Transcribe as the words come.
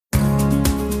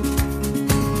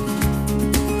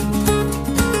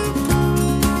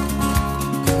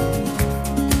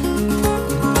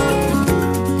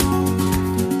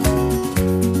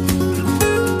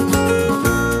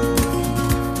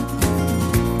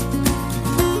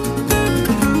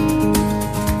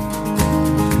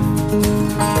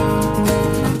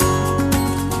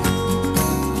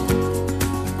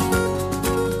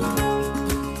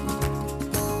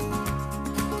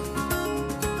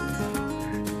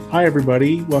Hi,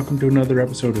 everybody. Welcome to another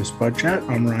episode of Spud Chat.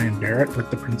 I'm Ryan Barrett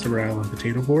with the Prince Edward Island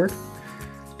Potato Board.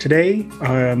 Today,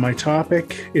 my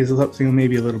topic is something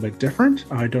maybe a little bit different.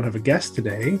 I don't have a guest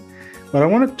today, but I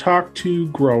want to talk to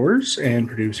growers and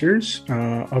producers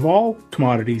of all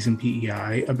commodities in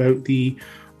PEI about the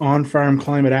On-Farm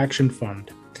Climate Action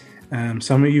Fund.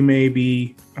 Some of you may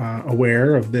be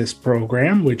aware of this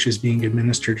program, which is being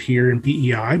administered here in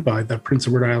PEI by the Prince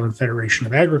Edward Island Federation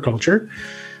of Agriculture.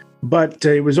 But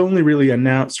it was only really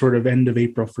announced sort of end of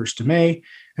April, 1st of May.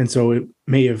 And so it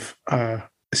may have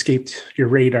escaped your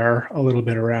radar a little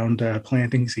bit around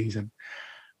planting season.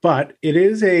 But it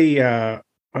is a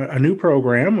new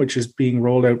program which is being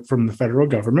rolled out from the federal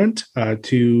government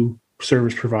to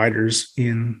service providers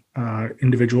in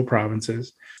individual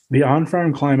provinces. The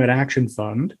On-Farm Climate Action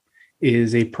Fund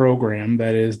is a program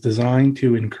that is designed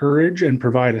to encourage and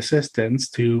provide assistance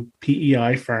to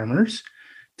PEI farmers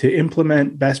to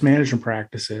implement best management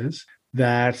practices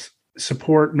that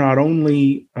support not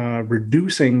only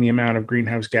reducing the amount of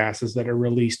greenhouse gases that are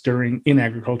released in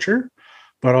agriculture,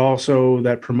 but also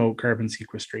that promote carbon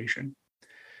sequestration.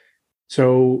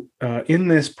 So in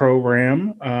this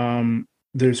program,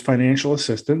 there's financial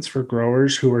assistance for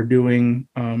growers who are doing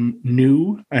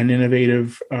new and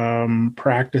innovative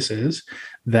practices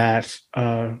that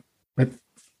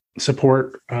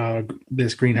support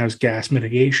this greenhouse gas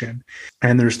mitigation.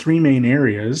 And there's three main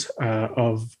areas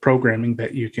of programming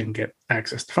that you can get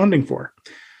access to funding for.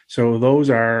 So those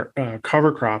are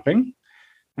cover cropping,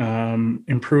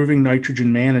 improving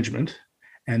nitrogen management,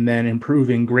 and then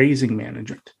improving grazing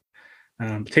management.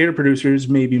 Potato producers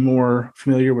may be more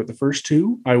familiar with the first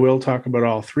two. I will talk about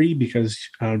all three because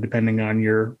depending on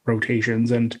your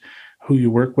rotations and who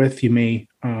you work with, you may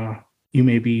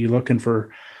be looking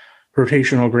for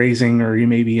rotational grazing, or you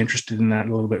may be interested in that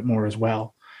a little bit more as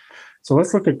well. So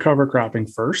let's look at cover cropping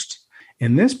first.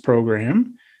 In this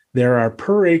program, there are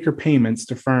per acre payments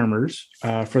to farmers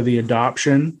for the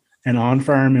adoption and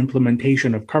on-farm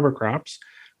implementation of cover crops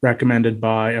recommended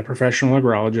by a professional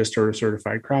agrologist or a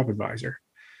certified crop advisor.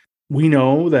 We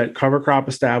know that cover crop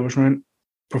establishment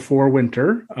before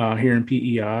winter here in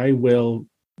PEI will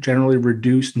generally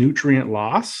reduce nutrient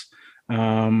loss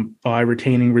by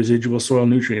retaining residual soil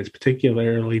nutrients,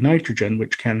 particularly nitrogen,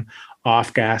 which can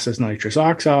off-gas as nitrous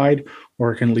oxide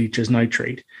or can leach as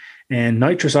nitrate. And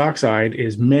nitrous oxide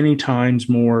is many times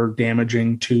more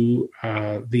damaging to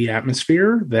the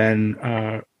atmosphere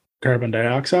than carbon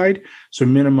dioxide. So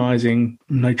minimizing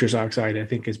nitrous oxide, I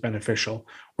think, is beneficial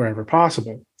wherever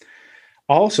possible.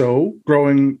 Also,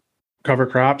 growing cover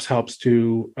crops helps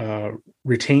to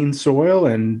retain soil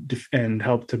and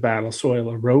help to battle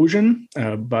soil erosion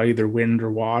by either wind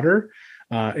or water.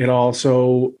 It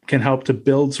also can help to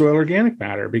build soil organic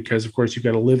matter because, of course, you've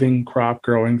got a living crop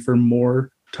growing for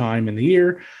more time in the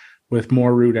year with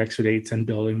more root exudates and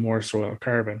building more soil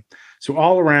carbon. So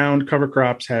all around, cover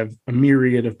crops have a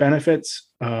myriad of benefits.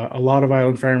 A lot of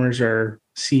island farmers are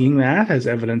seeing that, as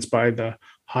evidenced by the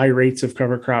high rates of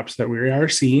cover crops that we are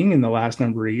seeing in the last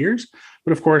number of years.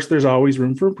 But of course, there's always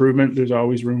room for improvement. There's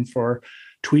always room for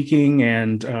tweaking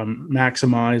and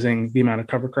maximizing the amount of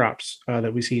cover crops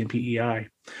that we see in PEI.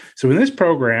 So in this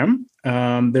program,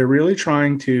 they're really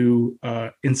trying to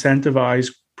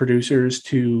incentivize producers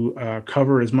to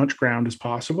cover as much ground as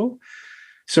possible.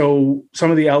 So some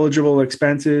of the eligible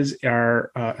expenses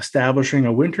are establishing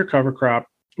a winter cover crop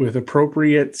with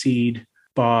appropriate seed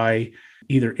by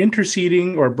either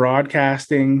interseeding or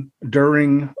broadcasting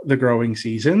during the growing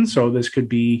season. So this could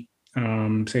be,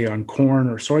 say, on corn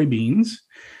or soybeans.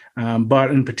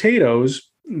 But in potatoes,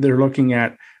 they're looking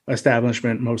at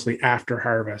establishment mostly after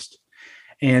harvest.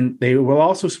 And they will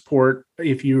also support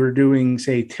if you are doing,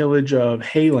 say, tillage of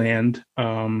hayland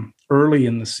early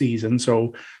in the season.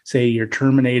 So say you're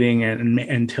terminating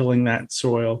and tilling that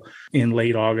soil in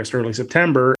late August, early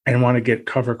September, and want to get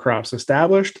cover crops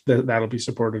established, that'll be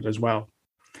supported as well.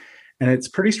 And it's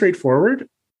pretty straightforward.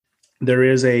 There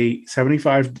is a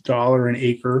 $75 an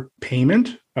acre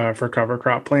payment for cover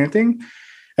crop planting,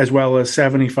 as well as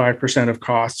 75% of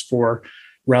costs for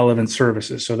relevant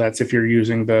services. So that's if you're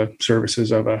using the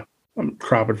services of a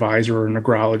crop advisor or an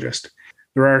agrologist.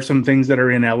 There are some things that are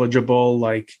ineligible,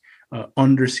 like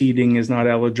underseeding is not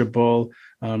eligible.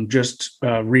 Just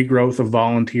regrowth of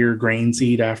volunteer grain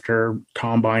seed after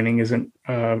combining isn't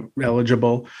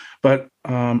eligible. But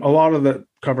a lot of the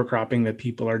cover cropping that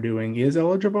people are doing is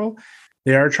eligible.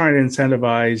 They are trying to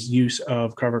incentivize use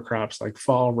of cover crops like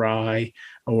fall rye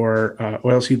or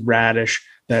oilseed radish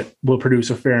that will produce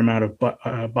a fair amount of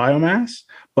biomass,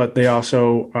 but they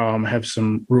also have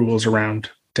some rules around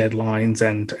deadlines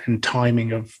and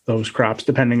timing of those crops,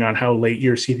 depending on how late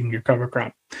you're seeding your cover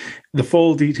crop. The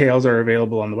full details are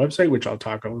available on the website, which I'll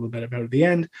talk a little bit about at the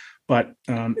end. But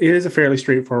it is a fairly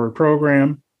straightforward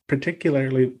program,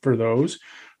 particularly for those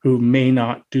who may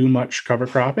not do much cover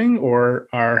cropping or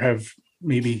have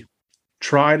maybe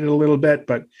tried it a little bit,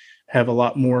 but have a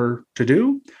lot more to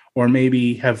do, or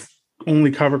maybe have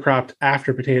only cover cropped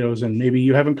after potatoes and maybe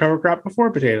you haven't cover cropped before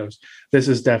potatoes. This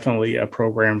is definitely a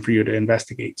program for you to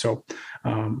investigate. So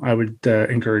I would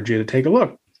encourage you to take a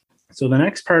look. So the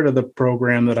next part of the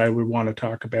program that I would want to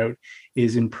talk about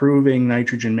is improving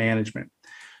nitrogen management.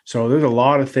 So there's a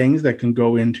lot of things that can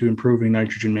go into improving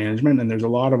nitrogen management, and there's a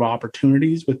lot of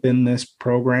opportunities within this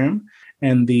program.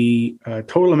 And the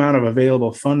total amount of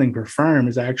available funding per farm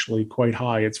is actually quite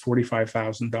high. It's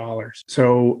 $45,000.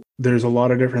 So there's a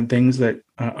lot of different things that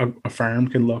a farm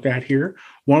can look at here.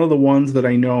 One of the ones that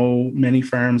I know many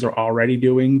farms are already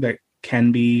doing that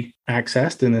can be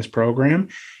accessed in this program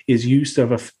is use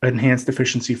of enhanced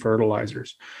efficiency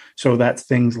fertilizers. So that's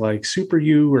things like Super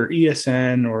U or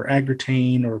ESN or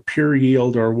Agritane or Pure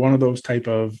Yield or one of those type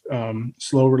of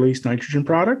slow release nitrogen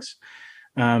products.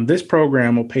 This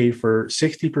program will pay for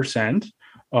 60%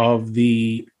 of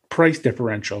the price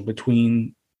differential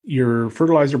between your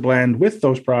fertilizer blend with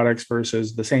those products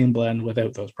versus the same blend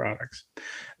without those products.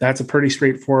 That's a pretty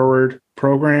straightforward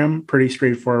program, pretty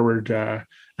straightforward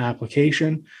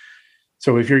application.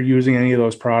 So if you're using any of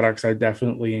those products, I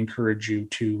definitely encourage you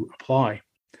to apply.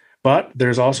 But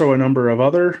there's also a number of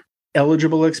other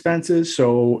eligible expenses.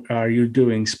 So are you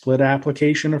doing split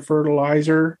application of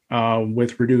fertilizer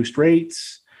with reduced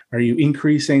rates? Are you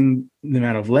increasing the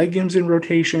amount of legumes in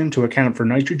rotation to account for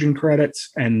nitrogen credits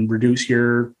and reduce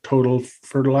your total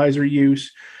fertilizer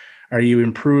use? Are you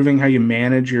improving how you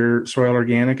manage your soil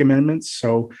organic amendments?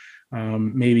 So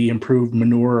maybe improved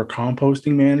manure or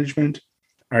composting management?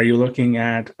 Are you looking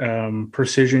at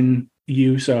precision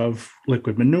use of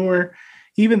liquid manure?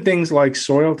 Even things like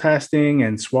soil testing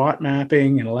and SWOT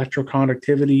mapping and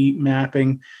electroconductivity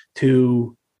mapping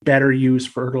to better use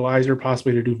fertilizer,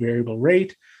 possibly to do variable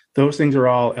rate. Those things are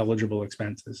all eligible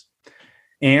expenses.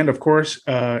 And of course,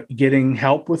 getting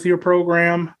help with your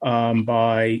program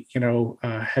by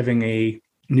having a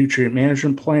nutrient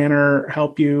management planner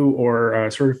help you or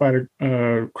a certified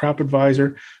crop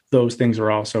advisor, those things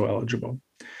are also eligible.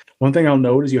 One thing I'll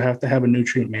note is you have to have a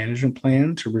nutrient management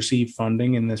plan to receive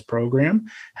funding in this program.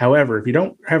 However, if you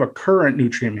don't have a current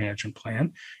nutrient management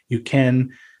plan, you can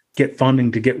get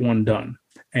funding to get one done.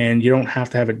 And you don't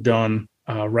have to have it done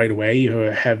right away. You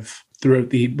have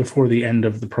before the end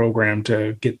of the program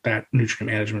to get that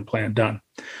nutrient management plan done.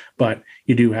 But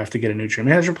you do have to get a nutrient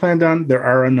management plan done. There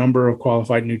are a number of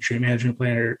qualified nutrient management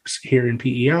planners here in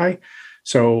PEI.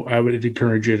 So I would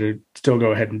encourage you to still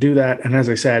go ahead and do that. And as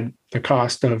I said, the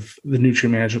cost of the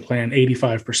nutrient management plan,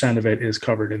 85% of it is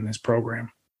covered in this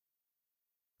program.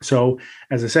 So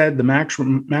as I said, the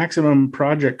maximum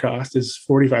project cost is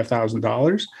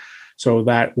 $45,000. So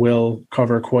that will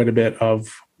cover quite a bit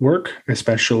of work,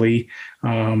 especially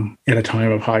at a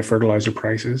time of high fertilizer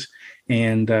prices.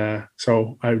 And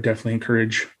so I would definitely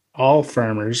encourage all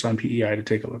farmers on PEI to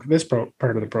take a look at this part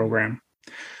of the program.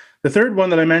 The third one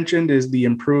that I mentioned is the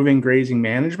improving grazing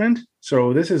management.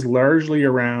 So this is largely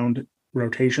around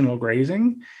rotational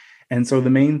grazing. And so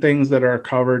the main things that are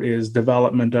covered is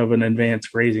development of an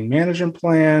advanced grazing management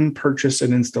plan, purchase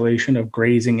and installation of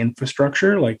grazing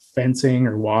infrastructure like fencing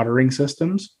or watering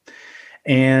systems,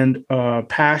 and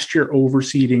pasture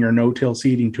overseeding or no-till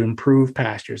seeding to improve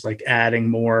pastures, like adding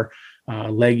more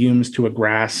legumes to a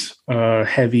grass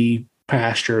heavy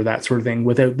pasture, that sort of thing,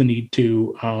 without the need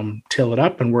to till it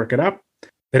up and work it up.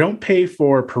 They don't pay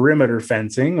for perimeter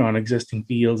fencing on existing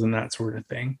fields and that sort of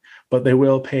thing, but they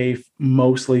will pay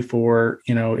mostly for,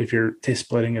 if you're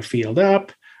splitting a field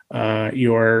up,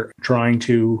 you're trying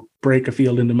to break a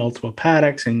field into multiple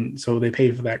paddocks. And so they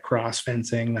pay for that cross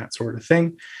fencing, that sort of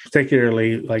thing,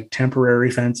 particularly like temporary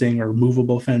fencing or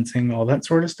movable fencing, all that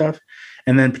sort of stuff.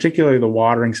 And then particularly the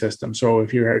watering system. So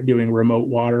if you're doing remote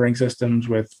watering systems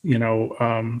with,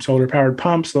 solar powered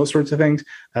pumps, those sorts of things,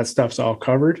 that stuff's all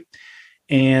covered.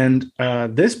 And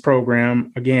this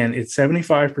program, again, it's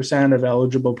 75% of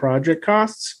eligible project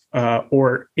costs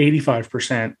or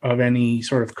 85% of any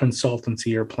sort of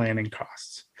consultancy or planning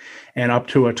costs, and up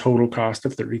to a total cost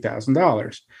of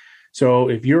 $30,000. So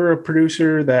if you're a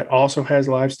producer that also has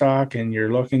livestock and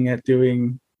you're looking at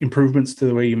doing improvements to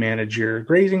the way you manage your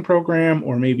grazing program,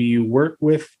 or maybe you work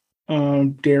with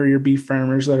dairy or beef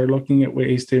farmers that are looking at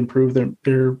ways to improve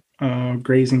their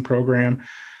grazing program,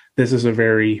 this is a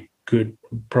very good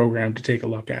program to take a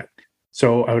look at.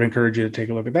 So I would encourage you to take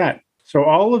a look at that. So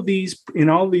in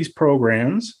all of these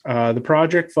programs, the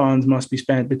project funds must be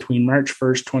spent between March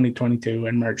 1st, 2022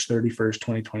 and March 31st,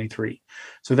 2023.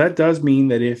 So that does mean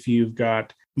that if you've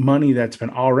got money that's been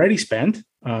already spent,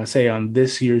 say on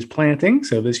this year's planting,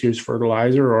 so this year's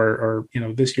fertilizer or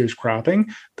this year's cropping,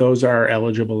 those are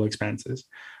eligible expenses.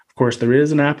 Of course, there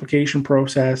is an application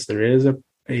process. There is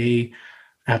a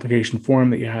application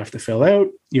form that you have to fill out.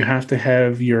 You have to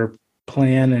have your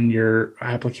plan and your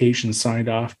application signed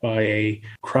off by a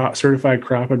certified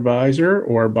crop advisor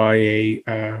or by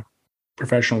a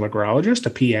professional agrologist, a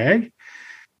PAG.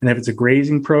 And if it's a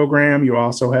grazing program, you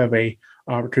also have a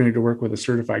opportunity to work with a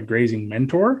certified grazing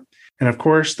mentor. And of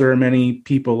course, there are many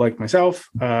people like myself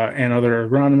and other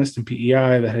agronomists in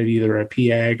PEI that have either a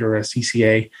PAG or a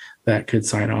CCA that could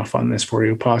sign off on this for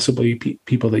you, possibly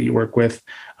people that you work with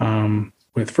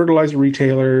fertilizer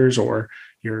retailers or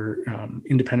your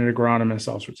independent agronomists,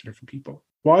 all sorts of different people.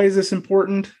 Why is this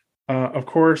important? Of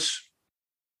course,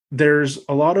 there's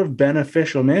a lot of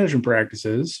beneficial management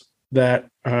practices that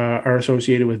are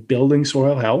associated with building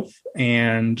soil health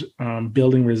and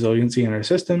building resiliency in our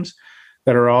systems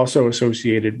that are also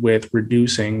associated with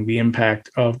reducing the impact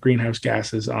of greenhouse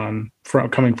gases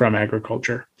coming from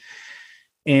agriculture.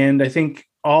 And I think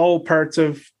all parts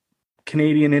of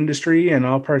Canadian industry and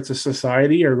all parts of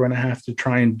society are going to have to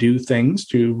try and do things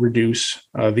to reduce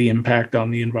the impact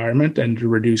on the environment and to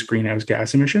reduce greenhouse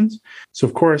gas emissions. So,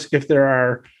 of course, if there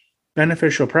are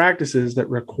beneficial practices that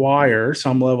require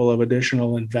some level of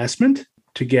additional investment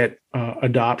to get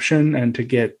adoption and to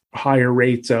get higher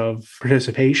rates of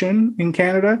participation in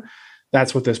Canada,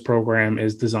 that's what this program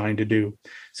is designed to do.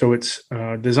 So it's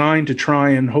designed to try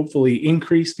and hopefully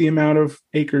increase the amount of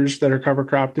acres that are cover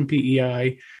cropped in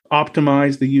PEI,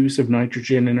 optimize the use of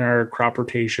nitrogen in our crop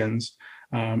rotations,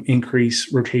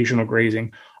 increase rotational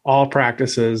grazing, all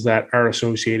practices that are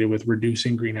associated with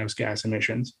reducing greenhouse gas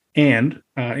emissions. And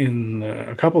in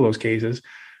a couple of those cases,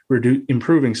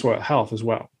 improving soil health as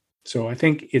well. So I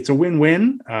think it's a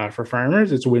win-win for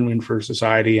farmers. It's a win-win for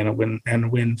society and a win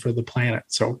for the planet.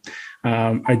 So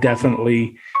I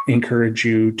definitely encourage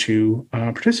you to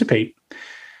participate.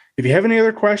 If you have any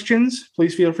other questions,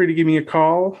 please feel free to give me a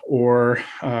call or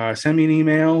send me an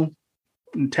email,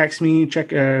 text me,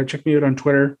 check me out on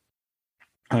Twitter.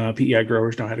 PEI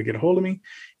growers know how to get a hold of me.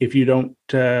 If you're not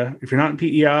in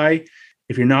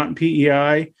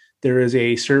PEI, there is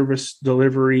a service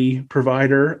delivery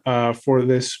provider for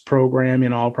this program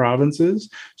in all provinces.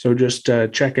 So just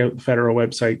check out the federal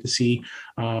website to see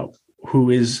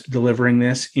who is delivering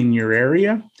this in your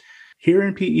area. Here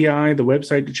in PEI, the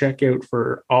website to check out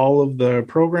for all of the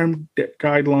program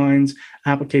guidelines,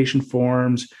 application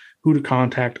forms, who to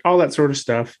contact, all that sort of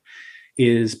stuff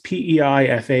is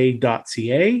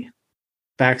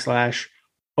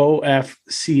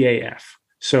peifa.ca/OFCAF.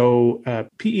 So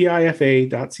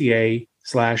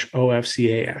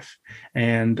peifa.ca/OFCAF.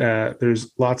 And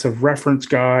there's lots of reference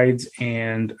guides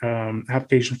and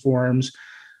application forms,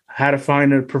 how to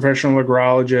find a professional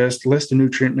agrologist, list of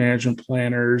nutrient management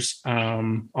planners,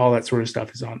 all that sort of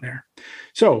stuff is on there.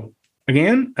 So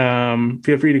again,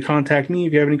 feel free to contact me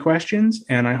if you have any questions.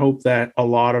 And I hope that a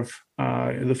lot of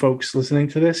the folks listening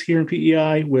to this here in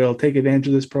PEI will take advantage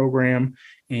of this program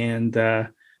and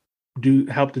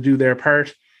help to do their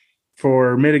part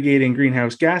for mitigating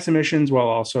greenhouse gas emissions while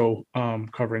also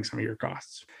covering some of your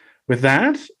costs. With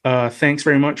that, thanks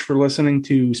very much for listening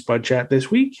to Spud Chat this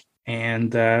week,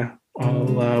 and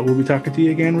we'll be talking to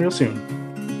you again real soon.